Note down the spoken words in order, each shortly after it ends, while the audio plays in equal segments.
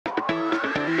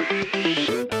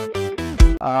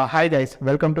Hi guys,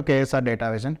 welcome to KSR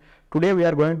Datavizon. Today we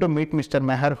are going to meet Mr.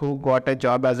 Meher, who got a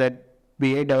job as a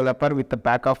BA developer with a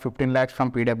pack of 15 lakhs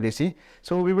from PWC.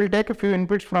 So we will take a few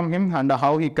inputs from him and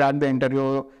how he cracked the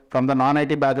interview from the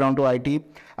non-IT background to IT.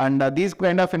 And these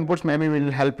kind of inputs maybe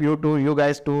will help you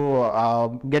guys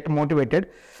to get motivated.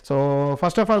 So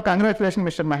first of all, congratulations,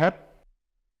 Mr. Meher.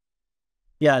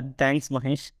 Yeah, thanks,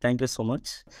 Mahesh. Thank you so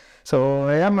much. So,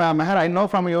 Meher, I know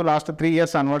from you last 3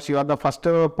 years onwards, you are the first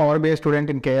Powerbi student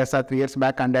in KSR 3 years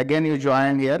back, and again you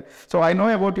joined here. So, I know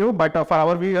about you, but for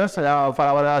our viewers, for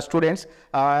our students,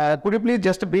 could you please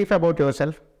just brief about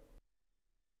yourself?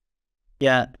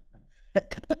 Yeah,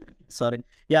 sorry.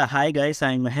 Yeah, hi guys,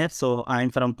 I'm Mahesh. So, I'm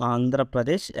from Andhra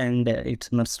Pradesh and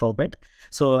it's Robert.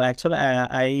 So, actually,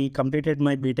 I completed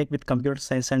my BTech with Computer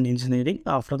Science and Engineering.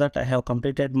 After that, I have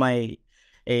completed my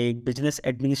business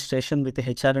administration with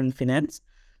HR and finance.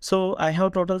 So I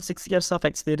have total 6 years of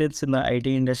experience in the IT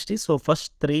industry. So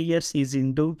first 3 years is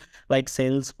into like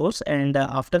Salesforce, and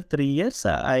after 3 years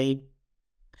I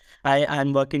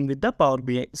am working with the Power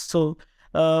BI. So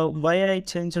why I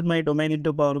changed my domain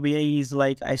into Power BI is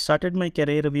like I started my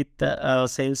career with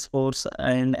Salesforce,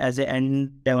 and as an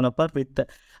end developer with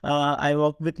I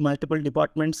work with multiple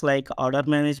departments like order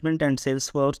management and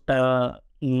Salesforce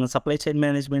supply chain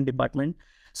management department.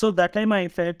 So that time I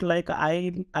felt like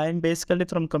I'm basically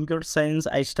from computer science.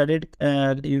 I studied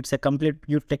it's a complete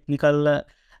pure technical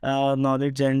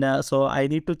knowledge, and so I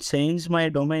need to change my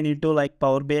domain into like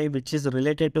Power BI, which is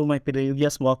related to my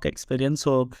previous work experience.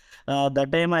 So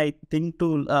that time I think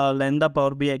to learn the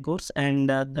Power BI course, and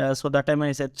so that time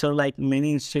I searched like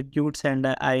many institutes, and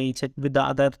I checked with the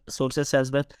other sources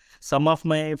as well. Some of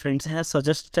my friends have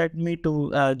suggested me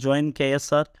to join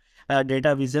KSR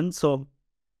Datavizon.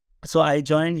 So I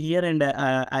joined here, and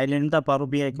I learned the Power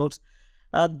BI course.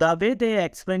 The way they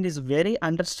explained is very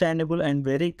understandable and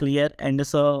very clear, and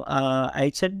so I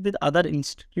checked with other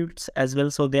institutes as well.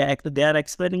 So they are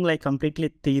explaining like completely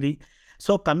theory.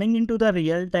 So coming into the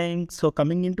real time, so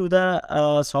coming into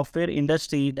the software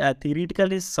industry,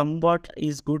 theoretically somewhat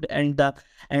is good, and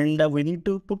we need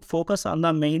to put focus on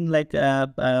the main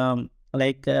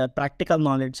practical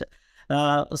knowledge.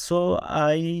 So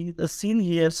I seen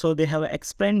here, so they have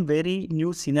explained very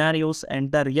new scenarios,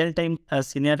 and the real time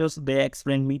scenarios they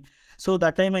explained me. So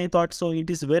that time I thought, so it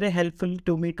is very helpful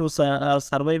to me to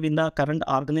survive in the current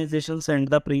organizations and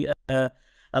the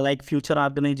like future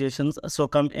organizations. So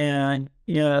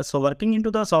so working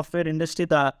into the software industry,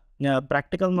 the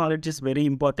practical knowledge is very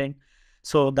important.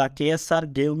 So the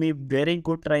KSR gave me very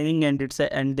good training, and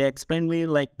and they explained me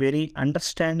like very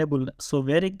understandable, so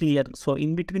very clear. So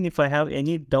in between, if I have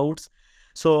any doubts,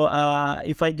 so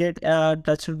if I get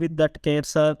touched with that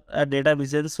KSR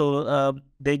Datavizon, so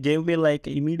they gave me like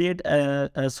immediate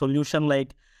solution,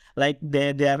 like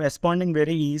they are responding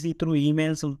very easy through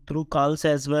emails, through calls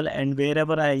as well, and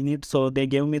wherever I need. So they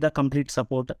gave me the complete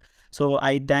support. So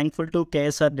I thankful to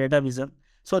KSR Datavizon.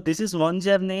 So this is one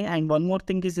journey, and one more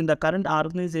thing is in the current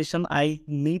organization, I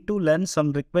need to learn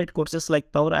some required courses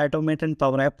like Power Automate and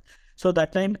Powerapp. So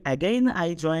that time again,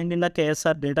 I joined in the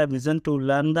KSR Datavizon to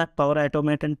learn that Power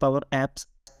Automate and Poweraps.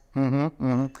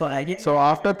 So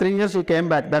after 3 years you came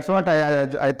back. That's what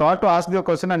I thought to ask you a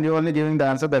question, and you only giving the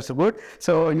answer. That's good.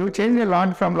 So you changed a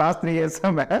lot from last 3 years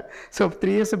back. So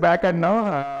 3 years back and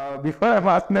now, before I'm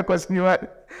asking the question, you are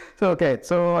so okay.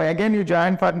 So again you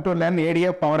joined to learn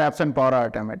ADF, Powerapps and Power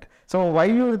Automate. So why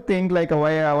you think like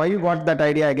why you got that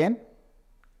idea again?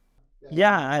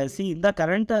 Yeah, I see in the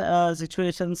current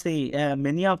situation, see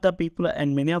many of the people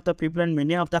and many of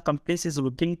the companies is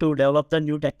looking to develop the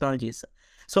new technologies.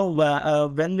 So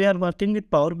when we are working with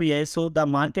Power BI, so the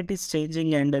market is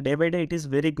changing, and day by day it is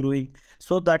very growing.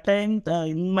 So that time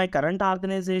in my current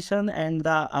organization and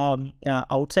the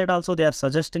outside also, they are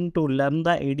suggesting to learn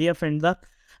the ADF and the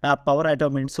Power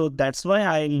Automate. So that's why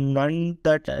I learned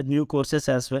that new courses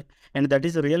as well, and that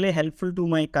is really helpful to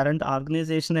my current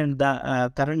organization and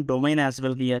the current domain as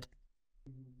well here.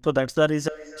 So that's the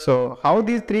reason. So how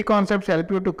these three concepts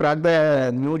help you to crack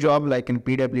the new job like in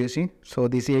PWC? So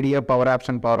this ADF, Poweraps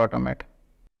and Power Automate.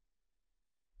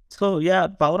 So yeah,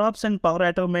 Poweraps and Power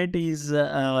Automate is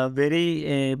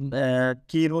very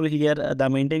key role here. The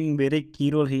maintaining very key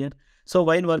role here. So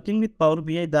while working with Power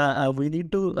BI, we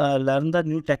need to learn the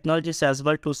new technologies as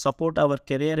well to support our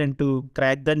career and to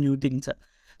crack the new things.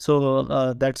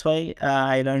 So that's why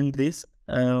I learned this.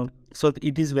 So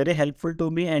it is very helpful to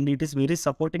me, and it is very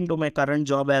supporting to my current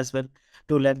job as well,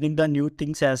 to learning the new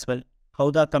things as well,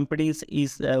 how the companies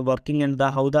is working, and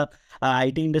how the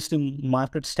IT industry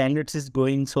market standards is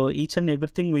going. So each and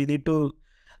everything we need to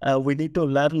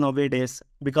learn nowadays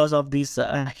because of this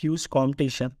huge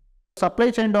competition.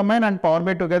 Supply chain domain and Power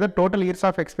BI together, total years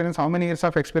of experience, how many years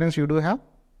of experience you do have?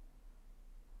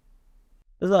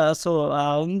 In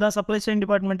the supply chain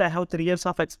department, I have 3 years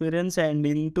of experience, and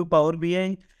into Power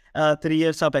BI, 3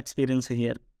 years of experience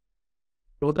here.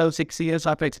 Total 6 years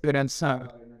of experience.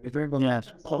 Yeah,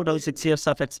 total 6 years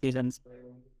of experience.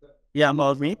 Yeah,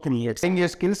 about me, 3 years. In your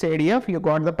skills ADF, you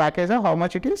got the package, how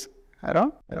much it is?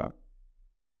 Around?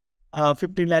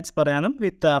 15 lakhs per annum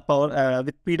with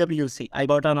with PWC. I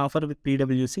got an offer with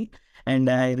PWC, and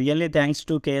I really thanks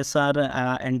to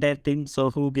KSR entire team,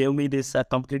 so who gave me this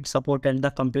complete support and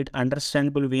the complete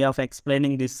understandable way of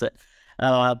explaining this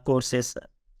courses.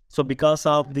 So because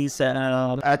of this,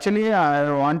 actually, I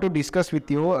want to discuss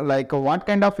with you like what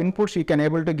kind of inputs you can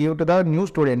able to give to the new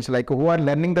students, like who are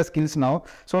learning the skills now.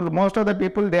 So most of the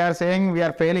people, they are saying we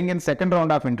are failing in second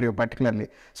round of interview particularly.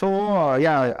 So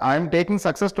yeah, I am taking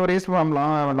success stories from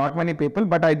not many people,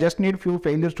 but I just need few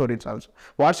failure stories also.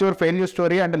 What's your failure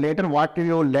story, and later what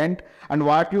you learned and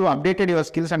what you updated your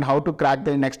skills and how to crack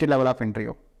the next level of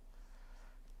interview?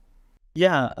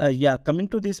 Yeah. Coming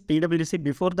to this PWC,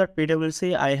 before that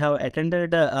PWC, I have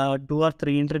attended 2 or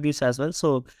 3 interviews as well.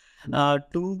 So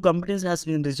 2 companies has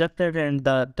been rejected, and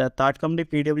the third company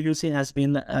PWC has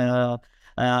been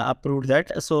approved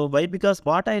that. So why? Because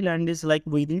what I learned is like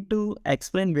we need to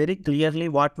explain very clearly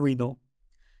what we know.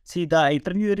 See, the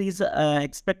interviewer is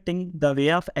expecting the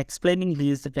way of explaining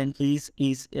his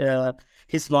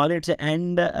knowledge,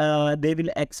 and they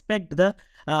will expect the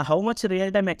how much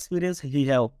real-time experience he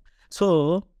have.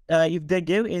 So if they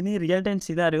give any real-time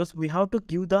scenarios, we have to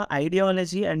give the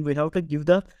ideology, and we have to give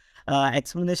the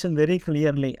explanation very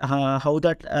clearly how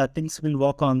that things will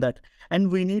work on that.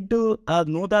 And we need to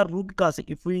know the root cause.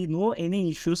 If we know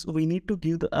any issues, we need to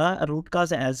give the root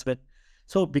cause as well.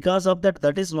 So because of that,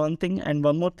 that is one thing. And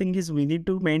one more thing is we need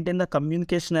to maintain the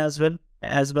communication as well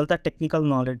the technical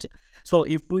knowledge. So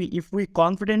if we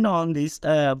confident on this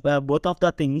both of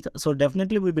the things, so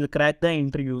definitely we will crack the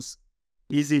interviews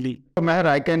easily. Meher,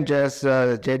 I can just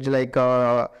judge like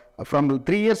from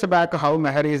 3 years back how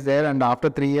Meher is there, and after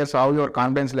 3 years how your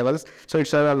confidence levels. So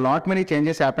it's a lot many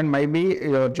changes happened. Maybe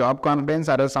your job confidence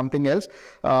or something else,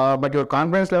 but your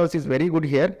confidence levels is very good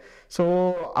here.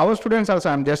 So our students also,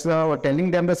 I'm just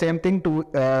telling them the same thing to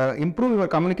improve your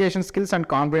communication skills and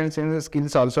confidence in the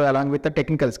skills also, along with the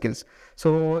technical skills.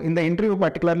 So in the interview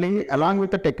particularly, along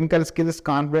with the technical skills,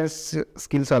 confidence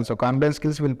skills also, confidence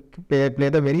skills will play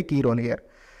the very key role here.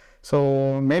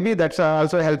 So maybe that's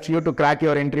also helps you to crack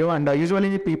your interview. And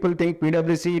usually people think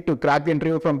PWC, to crack the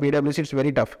interview from PWC, it's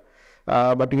very tough.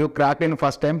 But you cracked in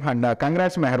first time, and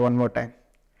congrats Meher one more time.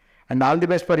 And all the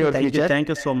best for your future. Thank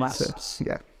you so much. So,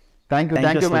 yeah. Thank you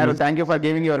Meher. Thank you for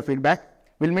giving your feedback.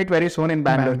 We'll meet very soon in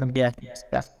Bangalore. Yeah.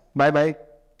 Bye.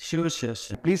 Sure.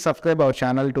 Please subscribe our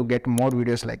channel to get more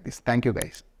videos like this. Thank you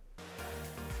guys.